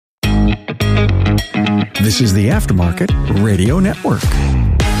This is the Aftermarket Radio Network.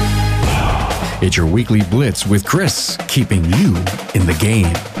 It's your weekly blitz with Chris, keeping you in the game.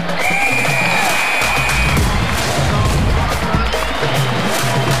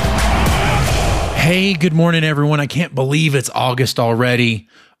 Hey, good morning, everyone. I can't believe it's August already.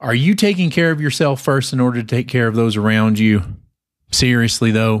 Are you taking care of yourself first in order to take care of those around you?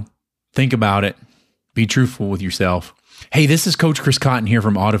 Seriously, though, think about it. Be truthful with yourself. Hey, this is Coach Chris Cotton here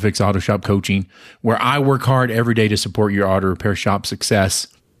from AutoFix Auto Shop Coaching, where I work hard every day to support your auto repair shop success.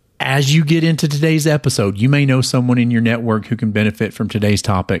 As you get into today's episode, you may know someone in your network who can benefit from today's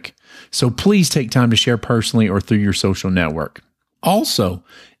topic. So please take time to share personally or through your social network. Also,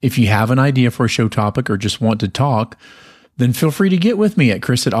 if you have an idea for a show topic or just want to talk, then feel free to get with me at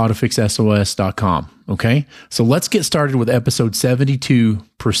chris@autofixsos.com. Okay? So let's get started with episode 72,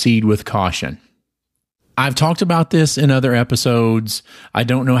 Proceed with Caution. I've talked about this in other episodes. I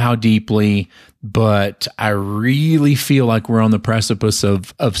don't know how deeply, but I really feel like we're on the precipice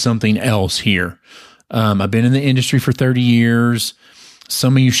of something else here. I've been in the industry for 30 years.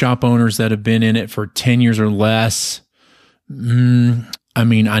 Some of you shop owners that have been in it for 10 years or less. I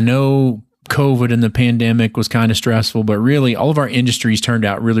know COVID and the pandemic was kind of stressful, but really all of our industries turned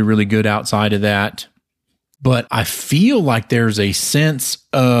out really, really good outside of that. But I feel like there's a sense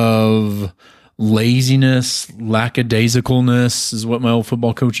of laziness, lackadaisicalness is what my old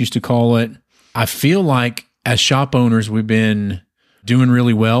football coach used to call it. I feel like as shop owners, we've been doing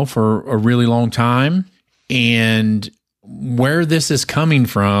really well for a really long time. And where this is coming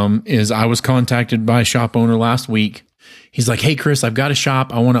from is I was contacted by a shop owner last week. He's like, "Hey, Chris, I've got a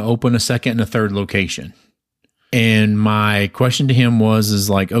shop. I want to open a second and a third location." And my question to him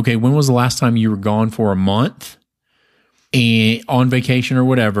was okay, when was the last time you were gone for a month and on vacation or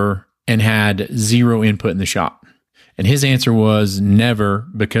whatever and had zero input in the shop? And his answer was never,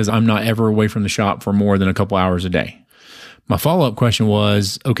 because I'm not ever away from the shop for more than a couple hours a day. My follow-up question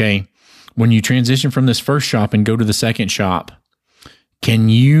was, okay, when you transition from this first shop and go to the second shop, can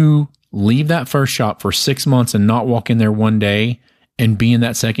you leave that first shop for 6 months and not walk in there one day and be in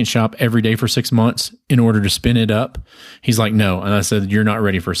that second shop every day for 6 months in order to spin it up? He's like, "No." And I said, "You're not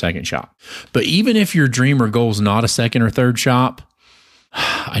ready for a second shop." But even if your dream or goal is not a second or third shop,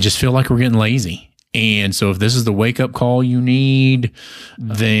 I just feel like we're getting lazy. And so if this is the wake-up call you need,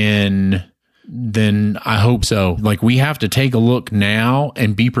 then I hope so. We have to take a look now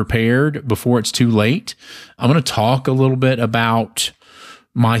and be prepared before it's too late. I'm going to talk a little bit about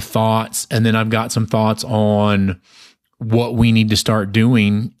my thoughts, and then I've got some thoughts on what we need to start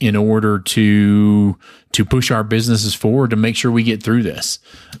doing in order to push our businesses forward to make sure we get through this.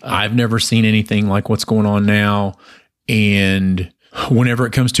 I've never seen anything like what's going on now, and whenever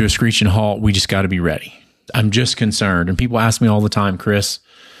it comes to a screeching halt, we just got to be ready. I'm just concerned. And people ask me all the time, "Chris,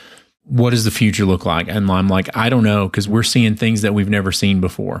 what does the future look like?" And I'm like, I don't know, because we're seeing things that we've never seen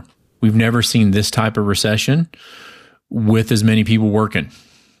before. We've never seen this type of recession with as many people working.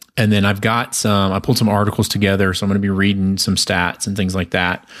 And then I pulled some articles together, so I'm going to be reading some stats and things like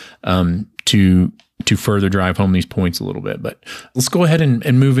that to further drive home these points a little bit. But let's go ahead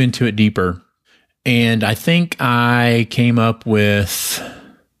and move into it deeper. And I think I came up with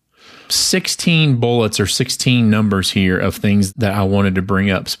 16 bullets or 16 numbers here of things that I wanted to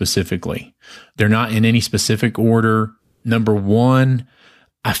bring up specifically. They're not in any specific order. Number one,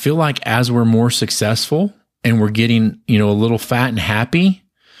 I feel like as we're more successful and we're getting, a little fat and happy,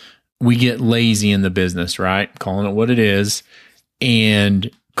 we get lazy in the business, right? Calling it what it is. And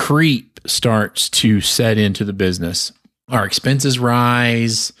creep starts to set into the business. Our expenses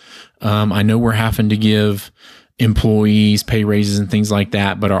rise. I know we're having to give employees pay raises and things like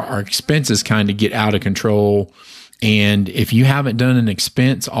that, but our expenses kind of get out of control. And if you haven't done an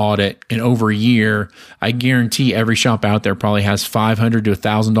expense audit in over a year, I guarantee every shop out there probably has $500 to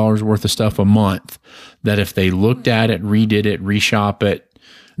 $1,000 worth of stuff a month that if they looked at it, redid it, reshop it,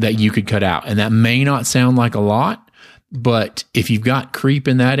 that you could cut out. And that may not sound like a lot, but if you've got creep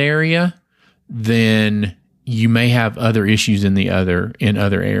in that area, then you may have other issues in other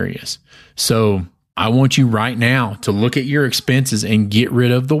areas. So I want you right now to look at your expenses and get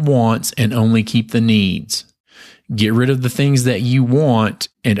rid of the wants and only keep the needs. Get rid of the things that you want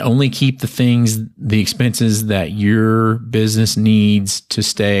and only keep the expenses that your business needs to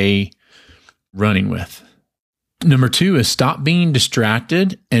stay running with. Number two is stop being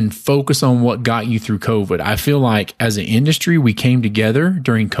distracted and focus on what got you through COVID. I feel like as an industry, we came together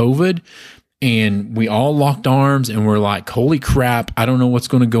during COVID and we all locked arms and we're like, holy crap, I don't know what's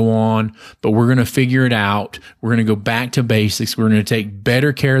going to go on, but we're going to figure it out. We're going to go back to basics. We're going to take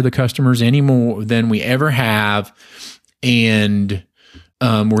better care of the customers anymore than we ever have. And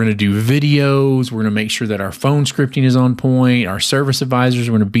We're going to do videos. We're going to make sure that our phone scripting is on point. Our service advisors,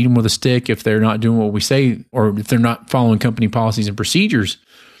 we're going to beat them with a stick if they're not doing what we say or if they're not following company policies and procedures.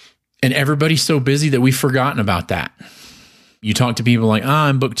 And everybody's so busy that we've forgotten about that. You talk to people like,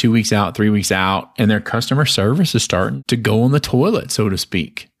 I'm booked 2 weeks out, 3 weeks out, and their customer service is starting to go on the toilet, so to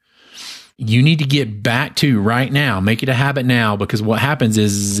speak. You need to get back to right now, make it a habit now, because what happens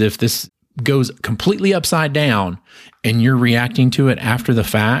is if this goes completely upside down and you're reacting to it after the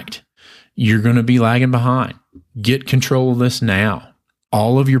fact, you're going to be lagging behind. Get control of this now.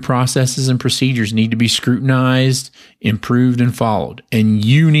 All of your processes and procedures need to be scrutinized, improved, and followed. And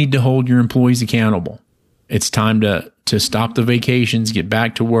you need to hold your employees accountable. It's time to stop the vacations, get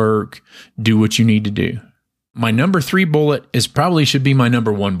back to work, do what you need to do. My number 3 bullet probably should be my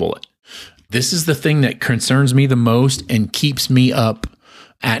number 1 bullet. This is the thing that concerns me the most and keeps me up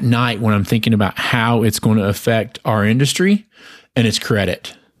at night when I'm thinking about how it's going to affect our industry, and it's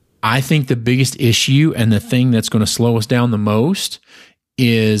credit. I think the biggest issue and the thing that's going to slow us down the most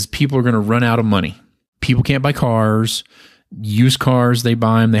is people are going to run out of money. People can't buy cars. Used cars, they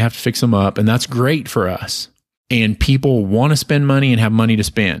buy them, they have to fix them up, and that's great for us. And people want to spend money and have money to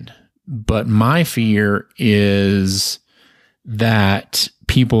spend. But my fear is that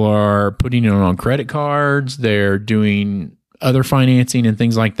people are putting it on credit cards, they're doing other financing and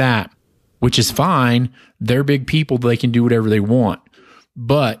things like that, which is fine. They're big people, they can do whatever they want.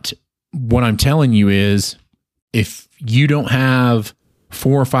 But what I'm telling you is, if you don't have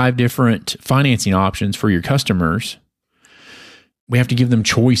 4 or 5 different financing options for your customers, we have to give them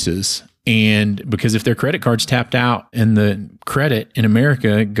choices. And because if their credit card's tapped out and the credit in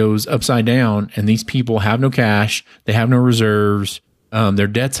America goes upside down and these people have no cash, they have no reserves, their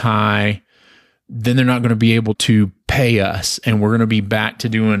debt's high, then they're not going to be able to pay us. And we're going to be back to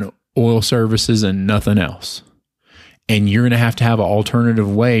doing oil services and nothing else. And you're going to have an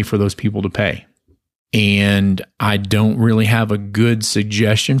alternative way for those people to pay. And I don't really have a good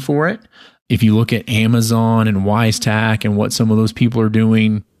suggestion for it. If you look at Amazon and Wisetack and what some of those people are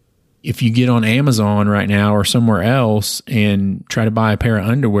doing, if you get on Amazon right now or somewhere else and try to buy a pair of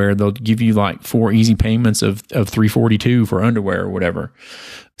underwear, they'll give you like 4 easy payments of $342 for underwear or whatever.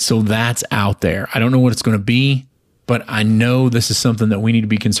 So that's out there. I don't know what it's going to be, but I know this is something that we need to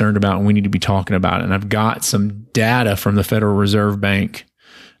be concerned about and we need to be talking about. And I've got some data from the Federal Reserve Bank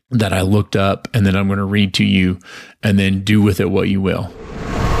that I looked up and then I'm going to read to you, and then do with it what you will.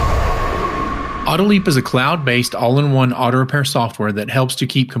 Autoleap is a cloud-based, all-in-one auto repair software that helps to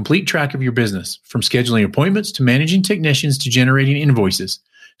keep complete track of your business, from scheduling appointments to managing technicians to generating invoices.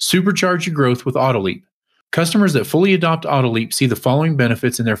 Supercharge your growth with Autoleap. Customers that fully adopt Autoleap see the following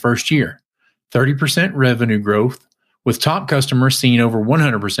benefits in their first year: 30% revenue growth, with top customers seeing over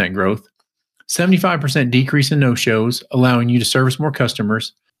 100% growth, 75% decrease in no-shows, allowing you to service more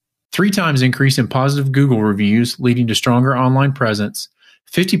customers, 3 times increase in positive Google reviews, leading to stronger online presence,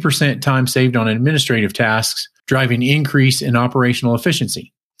 50% time saved on administrative tasks, driving increase in operational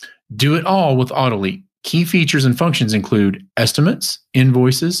efficiency. Do it all with Autoleap. Key features and functions include estimates,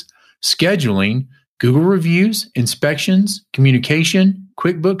 invoices, scheduling, Google reviews, inspections, communication,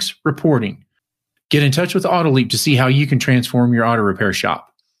 QuickBooks, reporting. Get in touch with Autoleap to see how you can transform your auto repair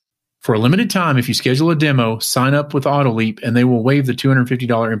shop. For a limited time, if you schedule a demo, sign up with Autoleap and they will waive the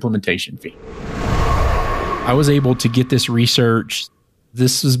 $250 implementation fee. I was able to get this research.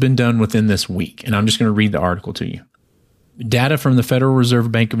 This has been done within this week, and I'm just going to read the article to you. Data from the Federal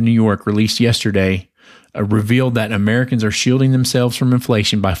Reserve Bank of New York released yesterday revealed that Americans are shielding themselves from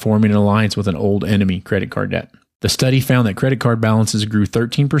inflation by forming an alliance with an old enemy, credit card debt. The study found that credit card balances grew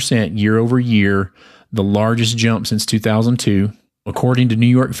 13% year over year, the largest jump since 2002. According to New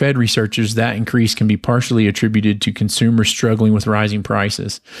York Fed researchers, that increase can be partially attributed to consumers struggling with rising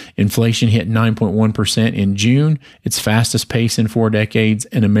prices. Inflation hit 9.1% in June, its fastest pace in 4 decades,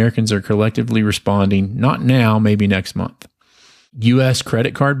 and Americans are collectively responding, not now, maybe next month. U.S.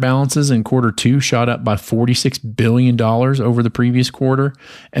 credit card balances in Q2 shot up by $46 billion over the previous quarter,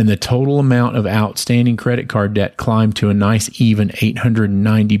 and the total amount of outstanding credit card debt climbed to a nice even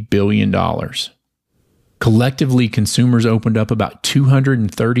 $890 billion. Collectively, consumers opened up about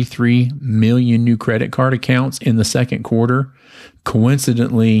 233 million new credit card accounts in the second quarter.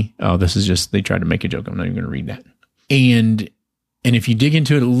 Coincidentally, they tried to make a joke. I'm not even going to read that. And if you dig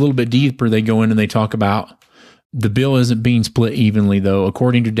into it a little bit deeper, they go in and they talk about the bill isn't being split evenly, though.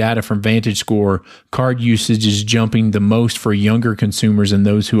 According to data from VantageScore, card usage is jumping the most for younger consumers and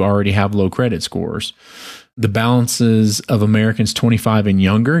those who already have low credit scores. The balances of Americans 25 and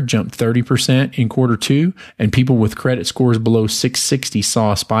younger jumped 30% in Q2, and people with credit scores below 660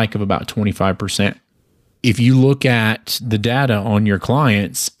 saw a spike of about 25%. if you look at the data on your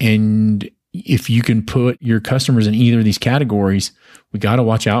clients, and if you can put your customers in either of these categories, we got to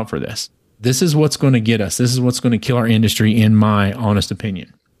watch out for this. This is what's going to get us. This is what's going to kill our industry, in my honest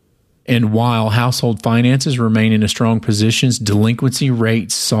opinion. And while household finances remain in a strong position, delinquency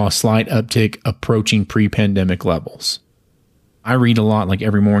rates saw a slight uptick approaching pre-pandemic levels. I read a lot, like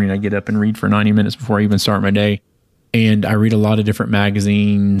every morning I get up and read for 90 minutes before I even start my day. And I read a lot of different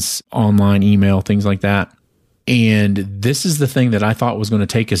magazines, online, email, things like that. And this is the thing that I thought was going to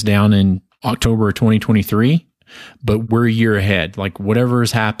take us down in October of 2023, but we're a year ahead. Like whatever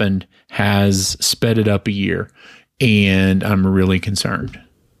has happened has sped it up a year, and I'm really concerned.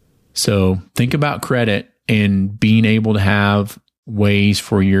 So think about credit and being able to have ways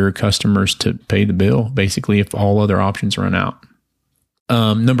for your customers to pay the bill, basically, if all other options run out.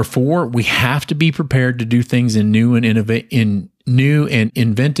 Number 4, we have to be prepared to do things in new and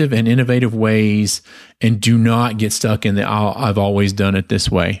inventive and innovative ways, and do not get stuck in the I've always done it this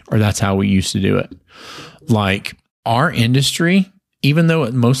way, or that's how we used to do it. Like our industry, even though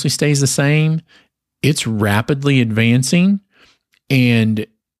it mostly stays the same, it's rapidly advancing. And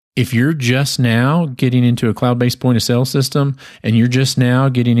if you're just now getting into a cloud-based point of sale system, and you're just now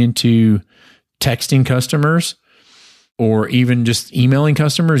getting into texting customers, or even just emailing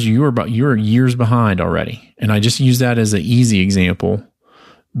customers, you're years behind already. And I just use that as an easy example,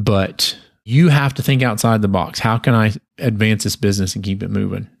 but you have to think outside the box. How can I advance this business and keep it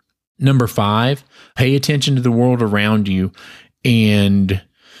moving? Number 5, pay attention to the world around you. And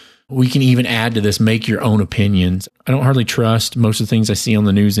we can even add to this, make your own opinions. I don't hardly trust most of the things I see on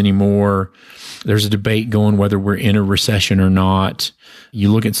the news anymore. There's a debate going whether we're in a recession or not.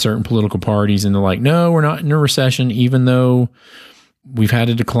 You look at certain political parties and they're like, no, we're not in a recession, even though we've had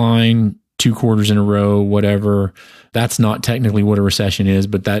a decline 2 quarters in a row, whatever. That's not technically what a recession is,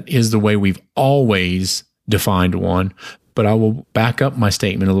 but that is the way we've always defined one. But I will back up my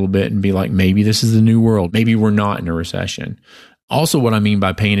statement a little bit and be like, maybe this is the new world. Maybe we're not in a recession. Also, what I mean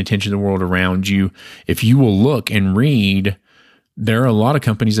by paying attention to the world around you, if you will look and read, there are a lot of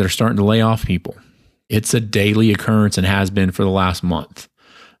companies that are starting to lay off people. It's a daily occurrence and has been for the last month.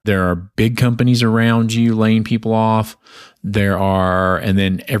 There are big companies around you laying people off. And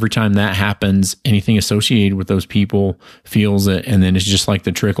then every time that happens, anything associated with those people feels it. And then it's just like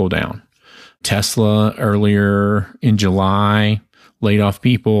the trickle down. Tesla earlier in July laid off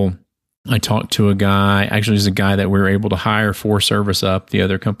people. I talked to a guy, actually there's a guy that we were able to hire for ServiceUp, the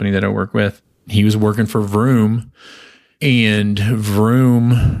other company that I work with. He was working for Vroom, and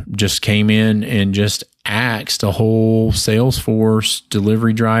Vroom just came in and just axed a whole sales force,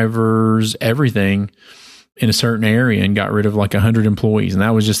 delivery drivers, everything in a certain area, and got rid of like 100 employees. And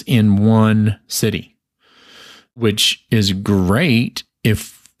that was just in one city, which is great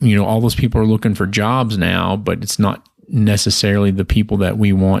if, all those people are looking for jobs now, but it's not necessarily the people that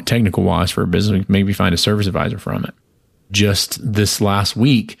we want technical wise for a business. Maybe find a service advisor from it. Just this last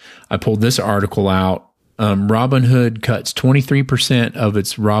week, I pulled this article out. Robinhood cuts 23% of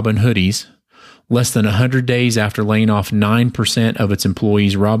its Robin hoodies. Less than 100 days after laying off 9% of its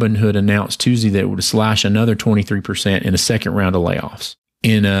employees, Robinhood announced Tuesday that it would slash another 23% in a second round of layoffs.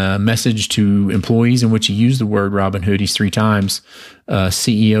 In a message to employees in which he used the word Robin hoodies 3 times,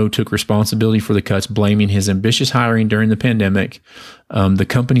 CEO took responsibility for the cuts, blaming his ambitious hiring during the pandemic. The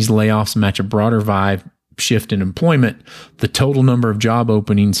company's layoffs match a broader vibe shift in employment. The total number of job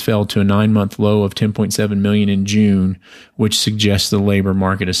openings fell to a 9-month low of 10.7 million in June, which suggests the labor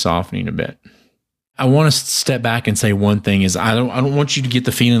market is softening a bit. I want to step back and say one thing is I don't want you to get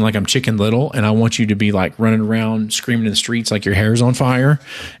the feeling like I'm Chicken Little, and I want you to be like running around screaming in the streets like your hair's on fire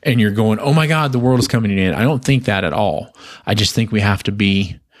and you're going, oh my God, the world is coming in. I don't think that at all. I just think we have to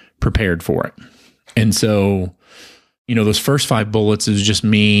be prepared for it. And so, those first 5 bullets is just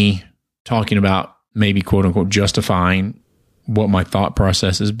me talking about maybe quote unquote justifying what my thought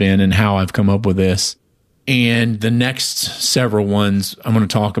process has been and how I've come up with this. And the next several ones, I'm going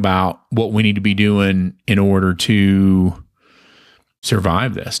to talk about what we need to be doing in order to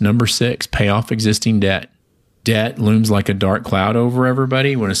survive this. Number 6, pay off existing debt. Debt looms like a dark cloud over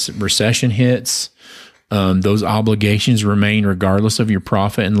everybody. When a recession hits, those obligations remain regardless of your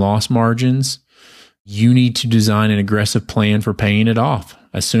profit and loss margins. You need to design an aggressive plan for paying it off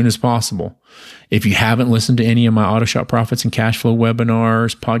as soon as possible. If you haven't listened to any of my Auto Shop Profits and Cash Flow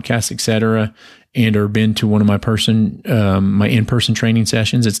webinars, podcasts, etc., and or been to one of my in-person training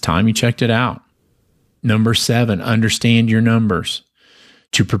sessions, it's time you checked it out. Number 7, understand your numbers.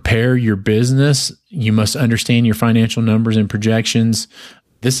 To prepare your business, you must understand your financial numbers and projections.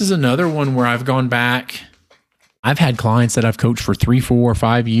 This is another one where I've gone back. I've had clients that I've coached for 3, 4,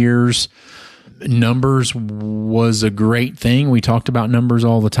 5 years. Numbers was a great thing. We talked about numbers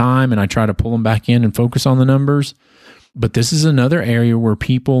all the time, and I try to pull them back in and focus on the numbers. But this is another area where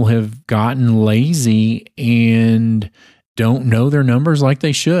people have gotten lazy and don't know their numbers like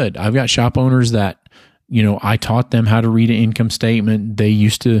they should. I've got shop owners that, I taught them how to read an income statement. They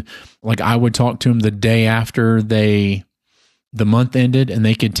used to, I would talk to them the day after the month ended, and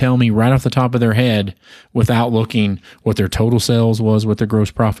they could tell me right off the top of their head without looking what their total sales was, what their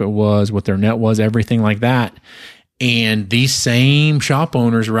gross profit was, what their net was, everything like that. And these same shop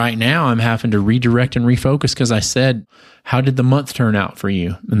owners right now, I'm having to redirect and refocus because I said, how did the month turn out for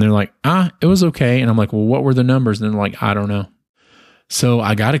you? And they're like, it was okay. And I'm like, well, what were the numbers? And they're like, I don't know. So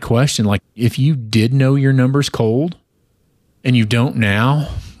I got a question, if you did know your numbers cold and you don't now,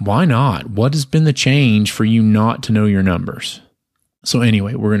 why not? What has been the change for you not to know your numbers? So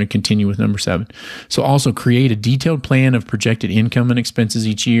anyway, we're going to continue with number 7. So also create a detailed plan of projected income and expenses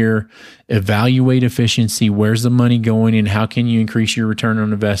each year, evaluate efficiency, where's the money going and how can you increase your return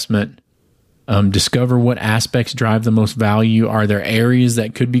on investment, discover what aspects drive the most value. Are there areas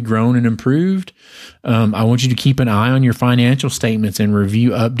that could be grown and improved? I want you to keep an eye on your financial statements and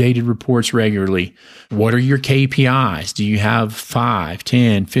review updated reports regularly. What are your KPIs? Do you have 5,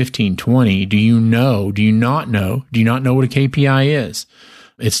 10, 15, 20? Do you know? Do you not know? Do you not know what a KPI is?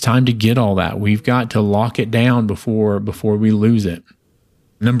 It's time to get all that. We've got to lock it down before we lose it.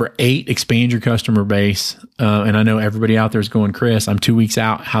 Number 8, expand your customer base. And I know everybody out there is going, Chris, I'm 2 weeks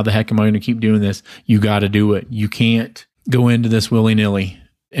out. How the heck am I going to keep doing this? You got to do it. You can't go into this willy-nilly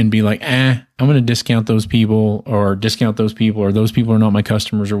and be like, I'm going to discount those people, or those people are not my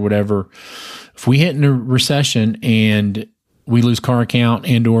customers, or whatever. If we hit in a recession and we lose car account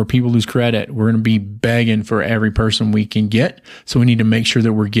and or people lose credit, we're going to be begging for every person we can get. So we need to make sure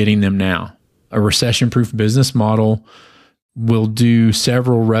that we're getting them now. A recession-proof business model will do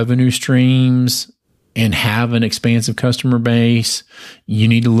several revenue streams and have an expansive customer base. You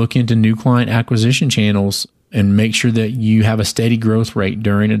need to look into new client acquisition channels and make sure that you have a steady growth rate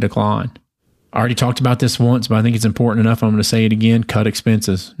during a decline. I already talked about this once, but I think it's important enough. I'm going to say it again. Cut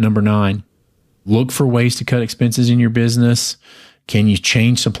expenses. Number 9, look for ways to cut expenses in your business. Can you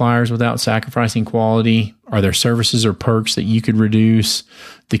change suppliers without sacrificing quality? Are there services or perks that you could reduce?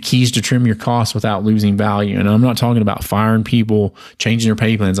 The keys to trim your costs without losing value. And I'm not talking about firing people, changing their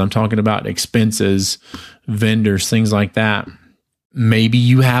pay plans. I'm talking about expenses, vendors, things like that. Maybe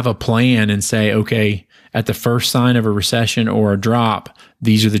you have a plan and say, okay, at the first sign of a recession or a drop,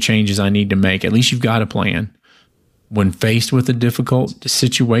 these are the changes I need to make. At least you've got a plan. When faced with a difficult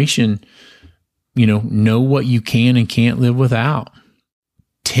situation, know what you can and can't live without.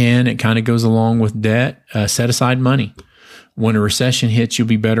 10, it kind of goes along with debt. Set aside money. When a recession hits, you'll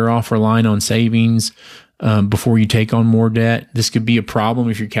be better off relying on savings before you take on more debt. This could be a problem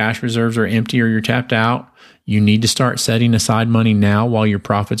if your cash reserves are empty or you're tapped out. You need to start setting aside money now while your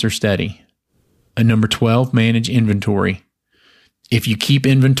profits are steady. And number 12, manage inventory. If you keep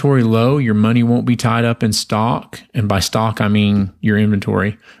inventory low, your money won't be tied up in stock. And by stock, I mean your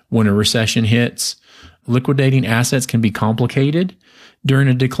inventory. When a recession hits, liquidating assets can be complicated during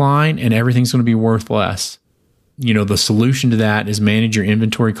a decline, and everything's going to be worth less. The solution to that is manage your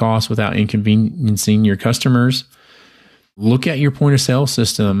inventory costs without inconveniencing your customers. Look at your point of sale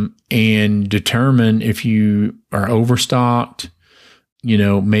system and determine if you are overstocked.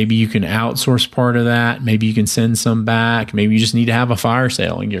 Maybe you can outsource part of that. Maybe you can send some back. Maybe you just need to have a fire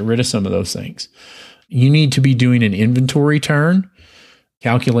sale and get rid of some of those things. You need to be doing an inventory turn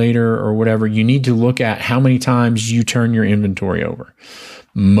calculator or whatever. You need to look at how many times you turn your inventory over.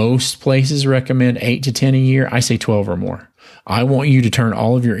 Most places recommend 8 to 10 a year. I say 12 or more. I want you to turn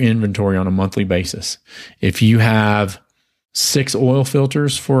all of your inventory on a monthly basis. If you have 6 oil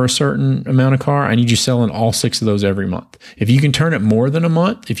filters for a certain amount of car, I need you selling all 6 of those every month. If you can turn it more than a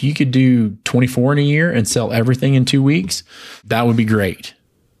month, if you could do 24 in a year and sell everything in 2 weeks, that would be great.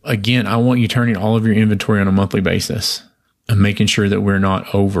 Again, I want you turning all of your inventory on a monthly basis and making sure that we're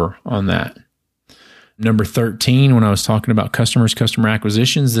not over on that. Number 13, when I was talking about customer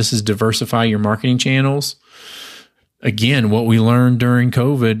acquisitions, this is diversify your marketing channels. Again, what we learned during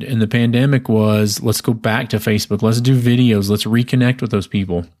COVID and the pandemic was, let's go back to Facebook. Let's do videos. Let's reconnect with those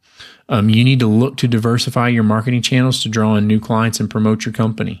people. You need to look to diversify your marketing channels to draw in new clients and promote your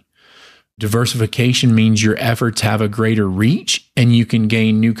company. Diversification means your efforts have a greater reach and you can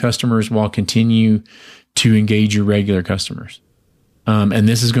gain new customers while continue to engage your regular customers. And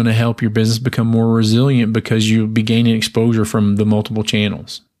this is going to help your business become more resilient because you'll be gaining exposure from the multiple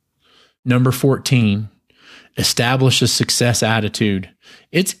channels. Number 14, establish a success attitude.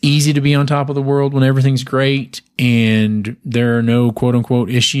 It's easy to be on top of the world when everything's great and there are no quote unquote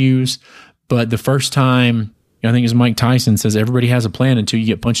issues, But the first time, I think it's Mike Tyson says, everybody has a plan until you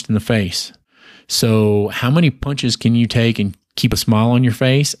get punched in the face. So how many punches can you take and keep a smile on your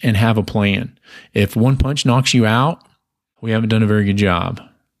face and have a plan? If one punch knocks you out, we haven't done a very good job.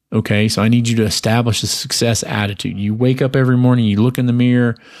 Okay, so I need you to establish a success attitude. You wake up every morning, you look in the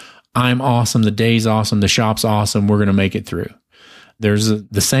mirror, I'm awesome, the day's awesome, the shop's awesome, we're going to make it through. There's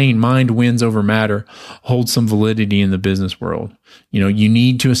the saying, mind wins over matter, holds some validity in the business world. You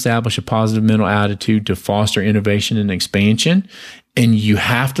need to establish a positive mental attitude to foster innovation and expansion, and you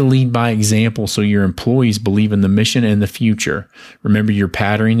have to lead by example so your employees believe in the mission and the future. Remember, you're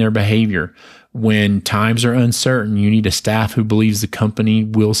patterning their behavior. When times are uncertain, you need a staff who believes the company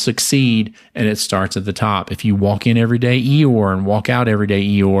will succeed, and it starts at the top. If you walk in every day Eeyore and walk out every day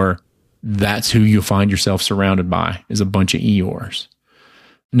Eeyore, that's who you'll find yourself surrounded by, is a bunch of Eeyores.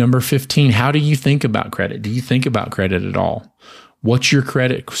 Number 15, how do you think about credit? Do you think about credit at all? What's your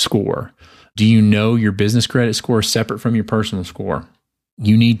credit score? Do you know your business credit score is separate from your personal score?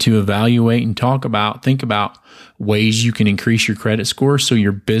 You need to evaluate and think about ways you can increase your credit score so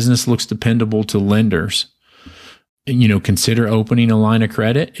your business looks dependable to lenders. Consider opening a line of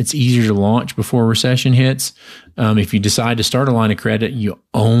credit. It's easier to launch before a recession hits. If you decide to start a line of credit, you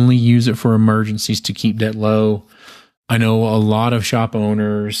only use it for emergencies to keep debt low. I know a lot of shop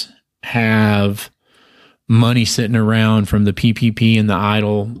owners have money sitting around from the PPP and the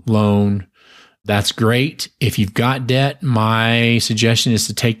EIDL loan. That's great. If you've got debt, my suggestion is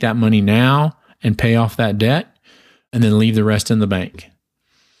to take that money now and pay off that debt and then leave the rest in the bank.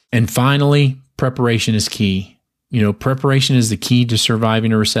 And finally, preparation is key. Preparation is the key to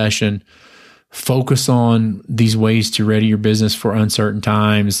surviving a recession. Focus on these ways to ready your business for uncertain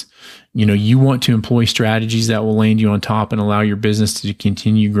times. You want to employ strategies that will land you on top and allow your business to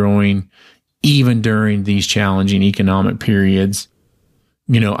continue growing even during these challenging economic periods.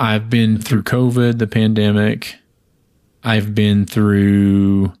 I've been through COVID, the pandemic. I've been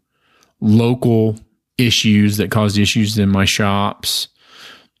through local issues that caused issues in my shops.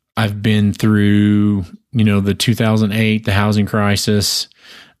 I've been through, the 2008, the housing crisis.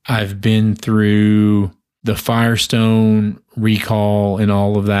 I've been through the Firestone recall and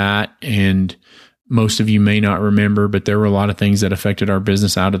all of that. And most of you may not remember, but there were a lot of things that affected our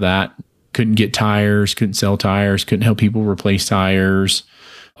business out of that. Couldn't get tires, couldn't sell tires, couldn't help people replace tires,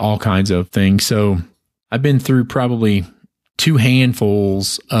 all kinds of things. So I've been through probably 2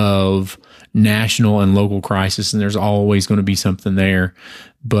 handfuls of national and local crisis, and there's always going to be something there.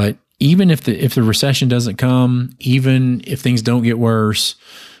 But even if the recession doesn't come, even if things don't get worse,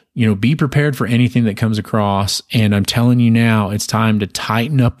 be prepared for anything that comes across. And I'm telling you now, it's time to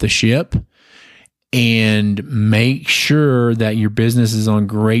tighten up the ship and make sure that your business is on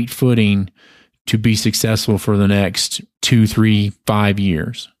great footing to be successful for the next 2, 3, 5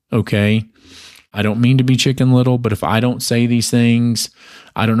 years. Okay. I don't mean to be Chicken Little, but if I don't say these things,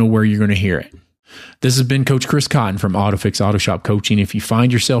 I don't know where you're going to hear it. This has been Coach Chris Cotton from AutoFix Auto Shop Coaching. If you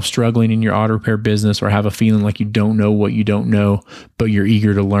find yourself struggling in your auto repair business or have a feeling like you don't know what you don't know, but you're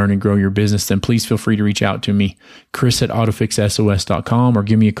eager to learn and grow your business, then please feel free to reach out to me, Chris at AutoFixSOS.com, or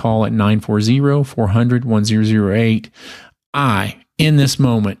give me a call at 940-400-1008. In this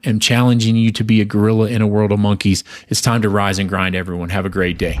moment, am challenging you to be a gorilla in a world of monkeys. It's time to rise and grind, everyone. Have a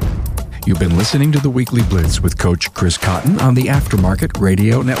great day. You've been listening to the Weekly Blitz with Coach Chris Cotton on the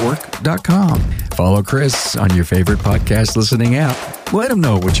AftermarketRadioNetwork.com. Follow Chris on your favorite podcast listening app. Let him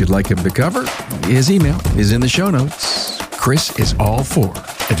know what you'd like him to cover. His email is in the show notes. Chris is all for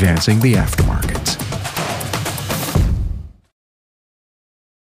advancing the aftermarket.